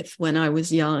rewarded with when I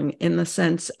was young, in the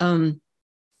sense,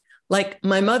 like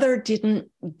my mother didn't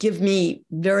give me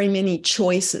very many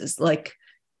choices like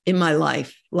in my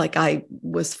life. Like I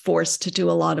was forced to do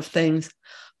a lot of things,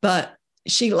 but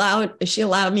she allowed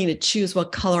me to choose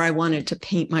what color I wanted to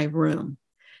paint my room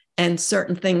and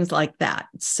certain things like that.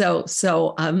 So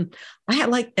I had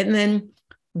like, and then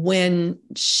when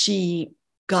she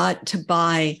got to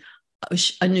buy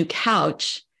a new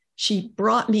couch, she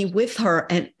brought me with her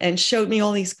and showed me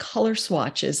all these color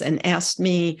swatches and asked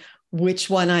me which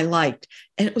one I liked.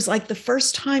 And it was like the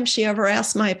first time she ever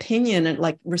asked my opinion and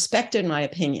like respected my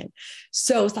opinion.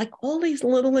 So it's like all these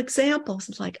little examples.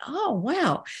 It's like, oh,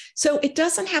 wow. So it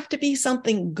doesn't have to be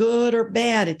something good or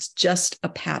bad. It's just a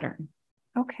pattern.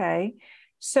 Okay.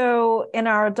 So in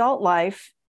our adult life,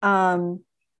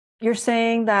 you're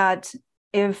saying that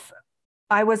if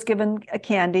I was given a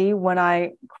candy when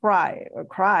I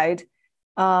cried,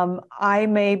 I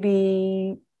may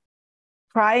be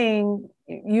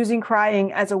using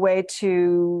crying as a way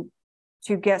to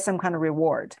get some kind of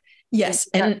reward. Yes.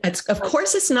 And of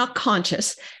course, it's not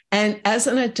conscious. And as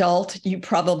an adult, you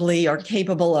probably are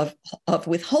capable of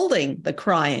withholding the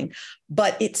crying,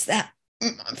 but it's that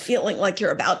feeling like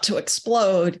you're about to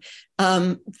explode,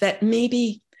 that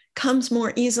maybe comes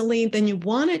more easily than you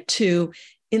want it to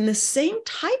in the same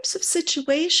types of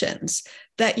situations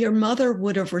that your mother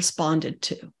would have responded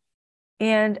to.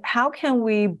 And how can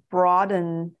we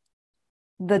broaden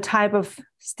the type of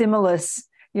stimulus,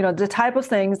 the type of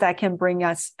things that can bring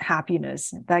us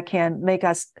happiness, that can make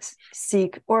us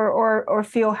seek or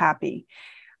feel happy,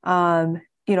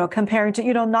 comparing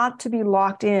to, not to be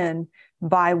locked in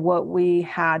by what we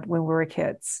had when we were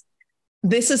kids?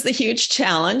 This is the huge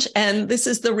challenge. And this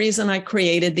is the reason I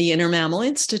created the Inner Mammal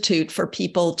Institute, for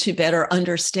people to better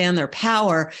understand their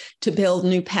power to build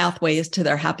new pathways to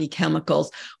their happy chemicals,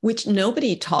 which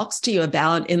nobody talks to you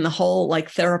about in the whole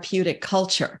therapeutic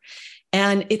culture.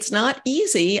 And it's not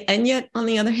easy. And yet, on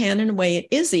the other hand, in a way, it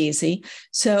is easy.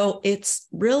 So it's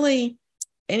really,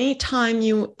 anytime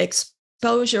you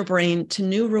expose your brain to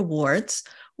new rewards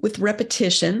with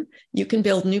repetition, you can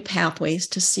build new pathways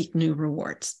to seek new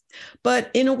rewards. But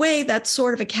in a way, that's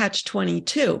sort of a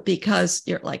catch-22, because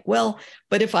you're like, well,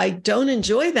 but if I don't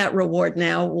enjoy that reward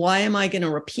now, why am I going to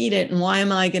repeat it? And why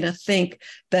am I going to think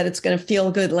that it's going to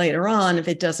feel good later on if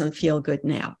it doesn't feel good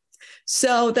now?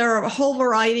 So there are a whole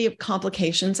variety of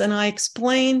complications, and I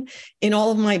explain in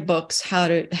all of my books how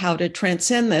to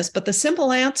transcend this. But the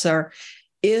simple answer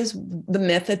is the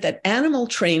method that animal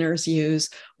trainers use,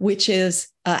 which is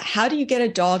how do you get a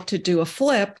dog to do a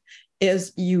flip?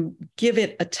 Is you give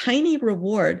it a tiny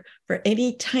reward for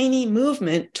any tiny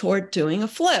movement toward doing a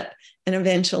flip, and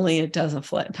eventually it does a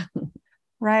flip.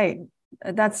 Right.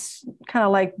 That's kind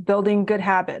of like building good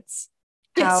habits.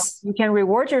 Yes. How you can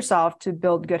reward yourself to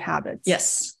build good habits.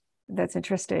 Yes. That's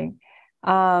interesting.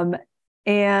 And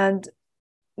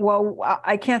well,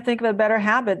 I can't think of a better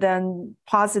habit than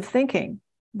positive thinking,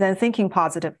 than thinking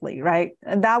positively, right?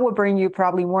 And that would bring you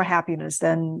probably more happiness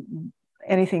than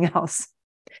anything else.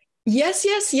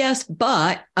 Yes.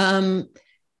 But on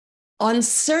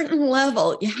certain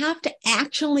level, you have to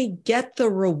actually get the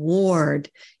reward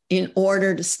in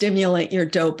order to stimulate your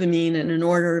dopamine and in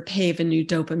order to pave a new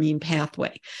dopamine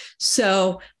pathway.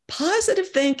 So positive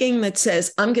thinking that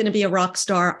says, I'm going to be a rock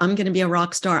star, I'm going to be a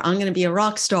rock star, I'm going to be a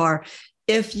rock star.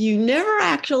 If you never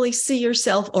actually see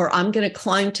yourself, or I'm going to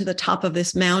climb to the top of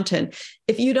this mountain,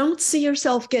 if you don't see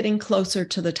yourself getting closer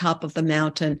to the top of the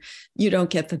mountain, you don't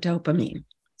get the dopamine.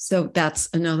 So that's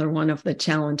another one of the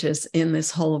challenges in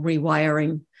this whole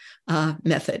rewiring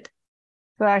method.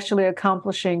 So actually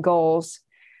accomplishing goals.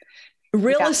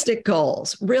 Realistic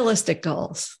goals.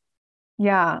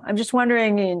 Yeah. I'm just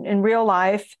wondering in real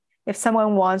life, if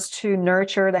someone wants to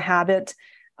nurture the habit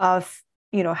of,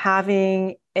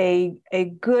 having a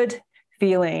good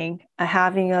feeling,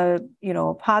 having a,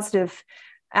 positive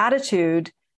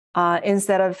attitude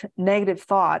instead of negative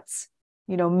thoughts,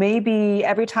 maybe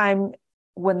every time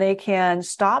when they can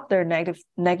stop their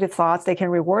negative thoughts, they can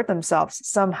reward themselves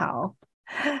somehow.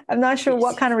 I'm not sure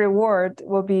what kind of reward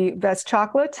will be best.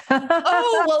 Chocolate?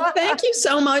 Oh, well, thank you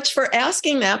so much for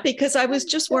asking that, because I was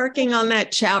just working on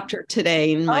that chapter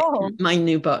today in my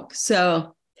new book.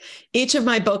 So each of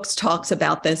my books talks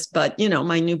about this, but,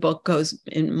 my new book goes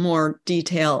in more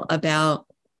detail about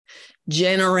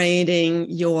generating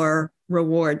your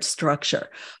reward structure.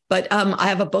 But I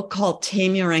have a book called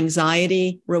Tame Your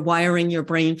Anxiety, Rewiring Your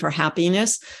Brain for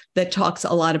Happiness, that talks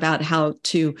a lot about how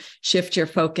to shift your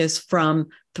focus from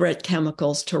threat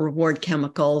chemicals to reward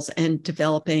chemicals and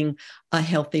developing a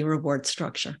healthy reward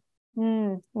structure.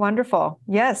 Wonderful.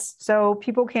 Yes. So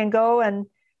people can go and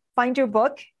find your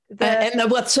book. So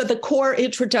the core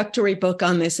introductory book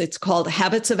on this, it's called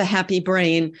Habits of a Happy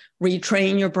Brain,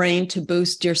 Retrain Your Brain to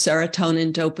Boost Your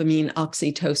Serotonin, Dopamine,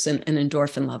 Oxytocin, and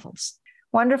Endorphin Levels.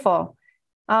 Wonderful.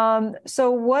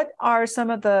 So what are some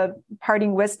of the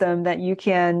parting wisdom that you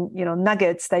can,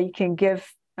 nuggets that you can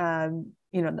give,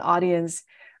 the audience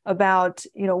about,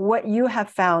 what you have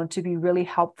found to be really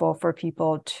helpful for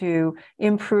people to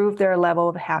improve their level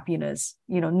of happiness,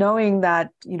 knowing that,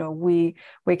 we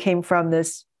came from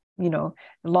this,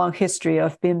 long history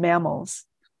of being mammals?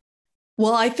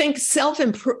 Well, I think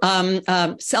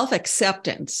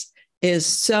self-acceptance is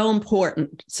so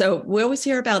important. So we always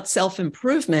hear about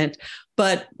self-improvement,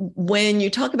 but when you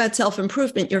talk about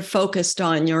self-improvement, you're focused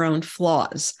on your own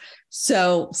flaws.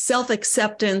 So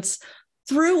self-acceptance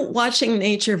through watching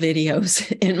nature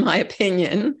videos, in my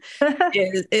opinion,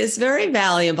 is very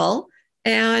valuable.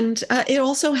 And it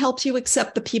also helps you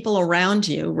accept the people around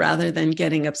you rather than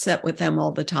getting upset with them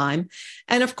all the time.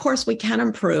 And of course, we can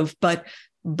improve, but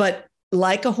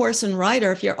like a horse and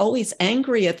rider, if you're always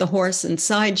angry at the horse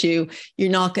inside you,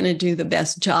 you're not going to do the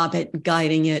best job at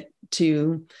guiding it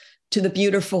to the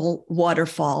beautiful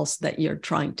waterfalls that you're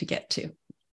trying to get to.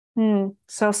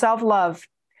 So self-love,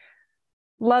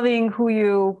 loving who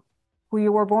you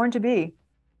were born to be,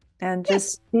 and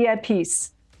just be at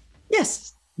peace.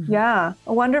 Yes. Yeah,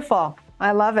 wonderful.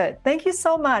 I love it. Thank you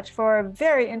so much for a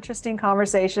very interesting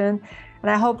conversation. And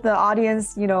I hope the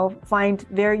audience, find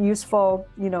very useful,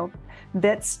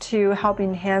 bits to help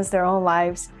enhance their own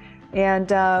lives.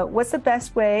 And what's the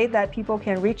best way that people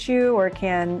can reach you or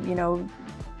can,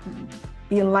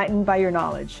 be enlightened by your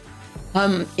knowledge?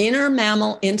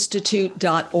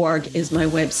 InnerMammalInstitute.org is my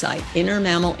website,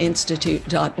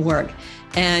 InnerMammalInstitute.org.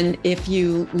 And if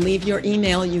you leave your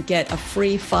email, you get a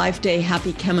free 5-day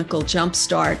Happy Chemical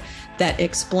Jumpstart that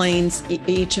explains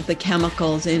each of the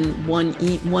chemicals in one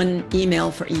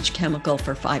email for each chemical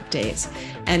for 5 days.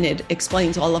 And it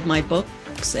explains all of my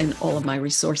books and all of my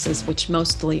resources, which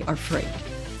mostly are free.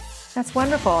 That's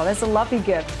wonderful. That's a lovely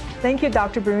gift. Thank you,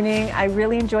 Dr. Breuning. I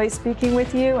really enjoyed speaking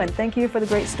with you, and thank you for the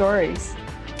great stories.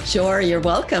 Sure, you're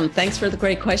welcome. Thanks for the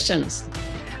great questions.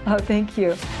 Oh, thank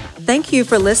you. Thank you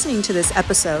for listening to this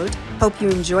episode. Hope you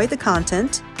enjoyed the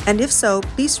content. And if so,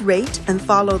 please rate and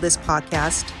follow this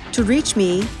podcast. To reach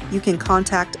me, you can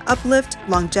contact Uplift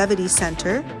Longevity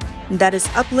Center. That is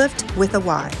Uplift with a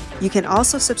Y. You can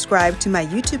also subscribe to my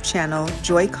YouTube channel,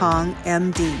 Joy Kong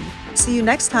MD. See you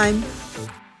next time.